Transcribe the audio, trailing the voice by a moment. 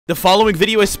The following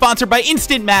video is sponsored by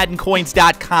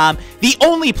InstantMaddenCoins.com. The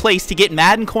only place to get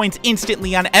Madden coins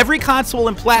instantly on every console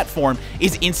and platform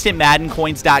is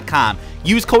InstantMaddenCoins.com.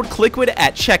 Use code Kliquid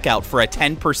at checkout for a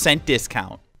 10%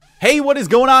 discount. Hey, what is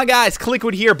going on, guys?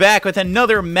 Kliquid here, back with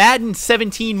another Madden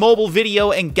 17 mobile video.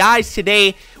 And guys,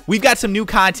 today we've got some new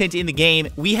content in the game.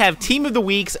 We have Team of the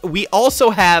Weeks. We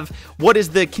also have what is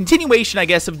the continuation, I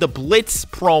guess, of the Blitz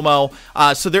promo.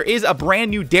 So there is a brand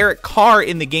new Derek Carr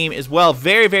in the game as well.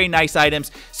 Very, very nice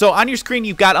items. So on your screen,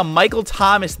 you've got a Michael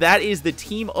Thomas. That is the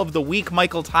Team of the Week,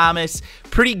 Michael Thomas.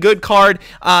 Pretty good card.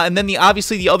 And then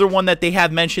obviously the other one that they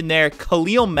have mentioned there,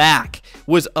 KHALIL Mack,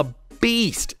 was a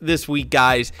beast this week,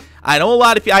 guys. I know a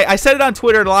lot of I said it on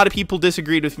Twitter and a lot of people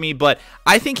disagreed with me, but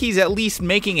I think he's at least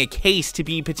making a case to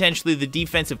be potentially the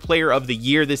defensive player of the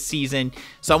year this season.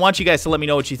 So I want you guys to let me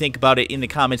know what you think about it in the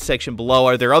comments section below.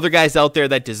 Are there other guys out there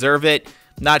that deserve it?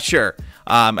 Not sure.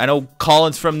 I know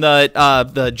Collins from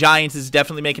the Giants is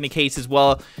definitely making a case as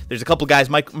well. There's a couple guys,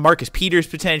 Marcus Peters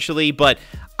potentially, but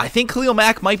I think KHALIL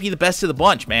Mack might be the best of the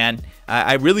bunch, man.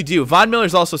 I really do. Von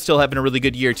Miller's also still having a really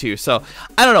good year too. So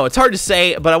I don't know. It's hard to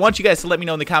say, but I want you guys to let me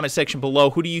know in the comment section below.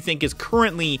 Who do you think is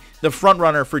currently the front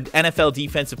runner for NFL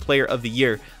Defensive Player of the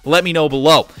Year? Let me know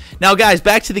below. Now, guys,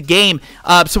 back to the game.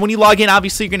 So when you log in,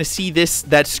 obviously you're going to see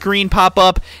that screen pop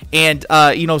up, and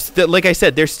you know, like I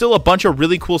said, there's still a bunch of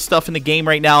really cool stuff in the game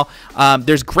right now.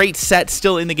 There's great sets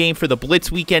still in the game for the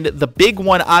Blitz weekend. The big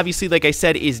one, obviously, like I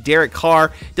said, is Derek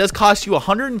Carr. It does cost you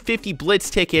 150 Blitz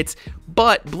tickets.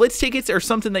 But Blitz tickets are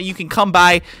something that you can come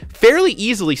by fairly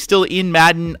easily still in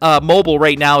Madden Mobile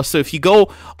right now. So if you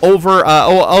go over,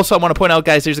 also I want to point out,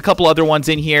 guys, there's a couple other ones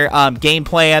in here. Game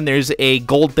Plan, there's a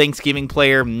Gold Thanksgiving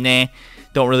player. Nah,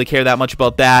 don't really care that much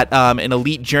about that. An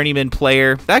Elite Journeyman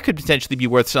player, that could potentially be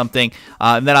worth something.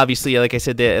 And then obviously, like I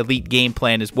said, the Elite Game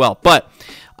Plan as well. But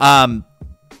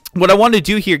what I want to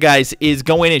do here, guys, is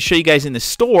go in and show you guys in the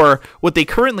store what they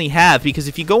currently have, because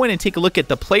if you go in and take a look at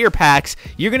the player packs,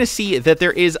 you're going to see that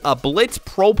there is a Blitz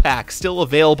Pro Pack still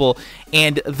available,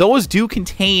 and those do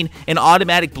contain an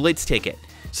automatic Blitz ticket.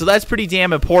 So that's pretty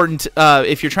damn important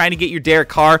if you're trying to get your Derek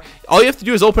Carr. All you have to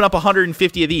do is open up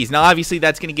 150 of these. Now, obviously,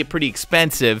 that's going to get pretty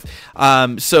expensive,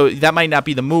 so that might not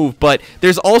be the move. But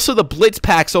there's also the Blitz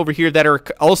packs over here that are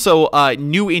also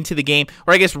new into the game,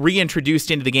 or I guess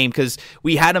reintroduced into the game, because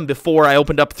we had them before. I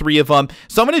opened up 3 of them.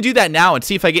 So I'm going to do that now and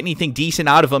see if I get anything decent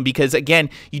out of them, because, again,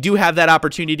 you do have that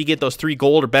opportunity to get those 3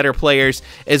 gold or better players,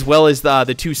 as well as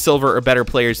the 2 silver or better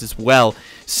players as well.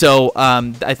 So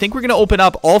I think we're going to open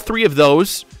up all 3 of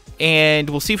those, and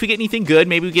we'll see if we get anything good.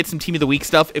 Maybe we get some Team of the Week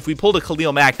stuff. If we pulled a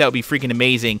KHALIL Mack, that would be freaking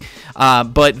amazing.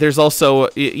 But there's also,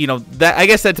 you know, I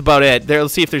guess that's about it.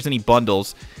 Let's see if there's any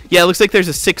bundles. Yeah, it looks like there's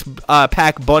a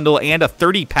 6-pack bundle and a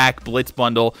 30-pack Blitz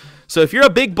bundle. So if you're a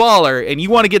big baller and you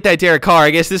want to get that Derek Carr,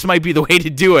 I guess this might be the way to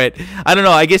do it. I don't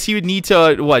know. I guess you would need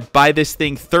to, what, buy this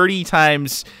thing 30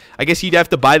 times. I guess you'd have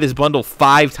to buy this bundle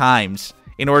 5 times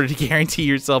in order to guarantee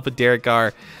yourself a Derek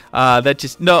Carr. That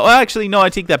just, no, actually, no, I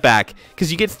take that back,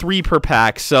 because you get 3 per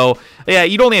pack. So, yeah,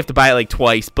 you'd only have to buy it like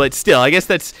twice, but still, I guess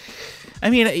that's,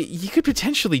 I mean, you could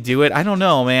potentially do it. I don't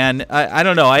know, man. I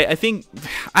don't know. I think,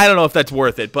 I don't know if that's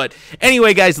worth it. But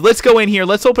anyway, guys, let's go in here.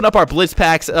 Let's open up our Blitz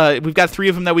packs. We've got 3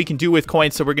 of them that we can do with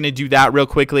coins, so we're going to do that real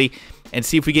quickly and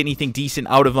see if we get anything decent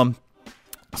out of them.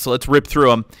 So let's rip through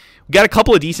them. We got a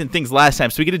couple of decent things last time.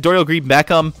 So we get a Dorial Green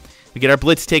Beckham. We get our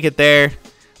Blitz ticket there.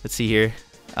 Let's see here.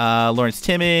 Lawrence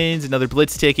Timmons, another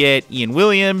Blitz ticket. Ian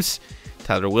Williams,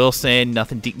 Tyler Wilson.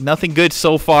 Nothing good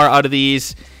so far out of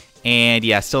these. And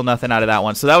yeah, still nothing out of that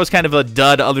one. So that was kind of a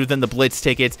dud other than the Blitz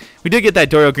tickets. We did get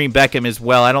that Dorial Green Beckham as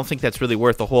well. I don't think that's really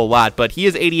worth a whole lot, but he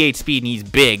is 88 speed and he's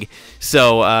big.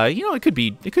 So, you know, it could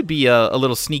be a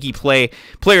little sneaky player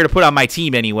to put on my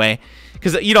team anyway.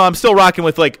 Because, you know, I'm still rocking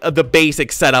with, like, the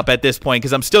basic setup at this point,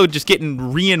 because I'm still just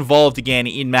getting re-involved again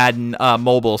in Madden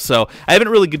Mobile. So I haven't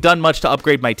really done much to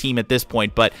upgrade my team at this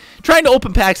point, but trying to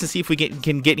open packs and see if we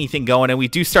can get anything going. And we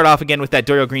do start off again with that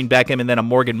Dorial Green Beckham, and then a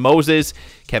Morgan Moses,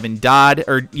 Tevin Dodd,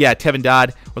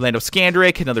 Orlando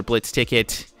Scandrick, another Blitz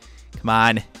ticket. Come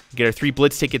on. Get our 3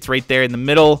 Blitz tickets right there in the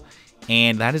middle,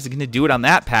 and that is going to do it on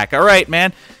that pack. All right,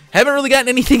 man. Haven't really gotten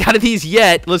anything out of these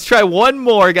yet. Let's try one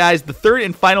more, guys. The 3rd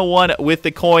and final one with the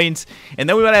coins. And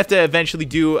then we might have to eventually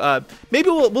do, maybe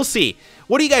we'll see.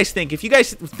 What do you guys think? If you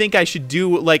guys think I should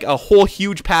do like a whole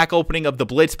huge pack opening of the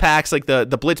Blitz packs, like the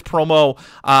Blitz promo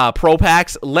pro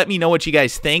packs, let me know what you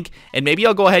guys think. And maybe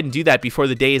I'll go ahead and do that before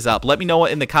the day is up. Let me know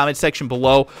in the comment section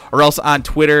below, or else on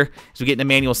Twitter, as we get into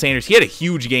Emmanuel Sanders. He had a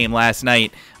huge game last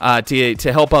night to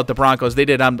help out the Broncos. They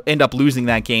did end up losing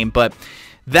that game, but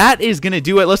that is going to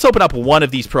do it. Let's open up one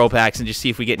of these pro packs and just see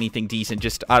if we get anything decent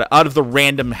just out of the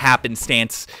random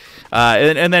happenstance.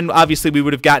 And then, obviously, we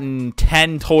would have gotten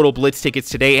 10 total Blitz tickets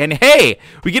today. And, hey,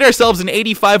 we get ourselves an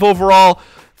 85 overall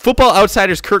Football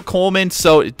Outsiders Kurt Coleman,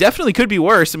 so it definitely could be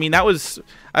worse. I mean, that was...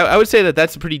 I would say that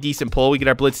that's a pretty decent pull. We get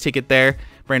our Blitz ticket there.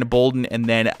 Brandon Bolden, and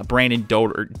then Brandon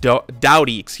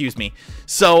Dowdy, excuse me.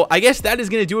 So I guess that is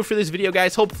going to do it for this video,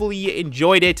 guys. Hopefully you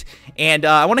enjoyed it, and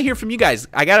I want to hear from you guys.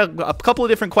 I got a couple of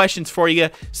different questions for you,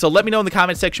 so let me know in the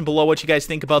comment section below what you guys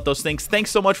think about those things.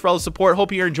 Thanks so much for all the support.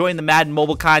 Hope you're enjoying the Madden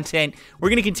mobile content. We're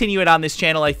going to continue it on this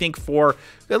channel, I think, for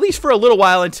at least for a little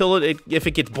while until if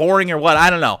it gets boring or what, I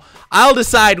don't know. I'll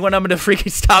decide when I'm going to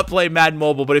freaking stop playing Madden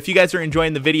Mobile, but if you guys are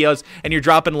enjoying the videos and you're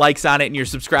dropping likes on it and you're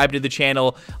subscribed to the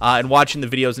channel and watching the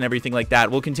videos and everything like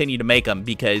that, we'll continue to make them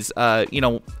because, you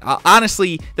know,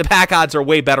 honestly, the pack odds are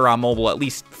way better on mobile, at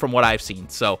least from what I've seen.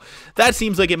 So that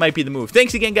seems like it might be the move.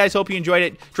 Thanks again, guys. Hope you enjoyed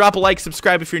it. Drop a like,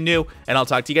 subscribe if you're new, and I'll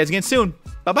talk to you guys again soon.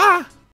 Bye-bye.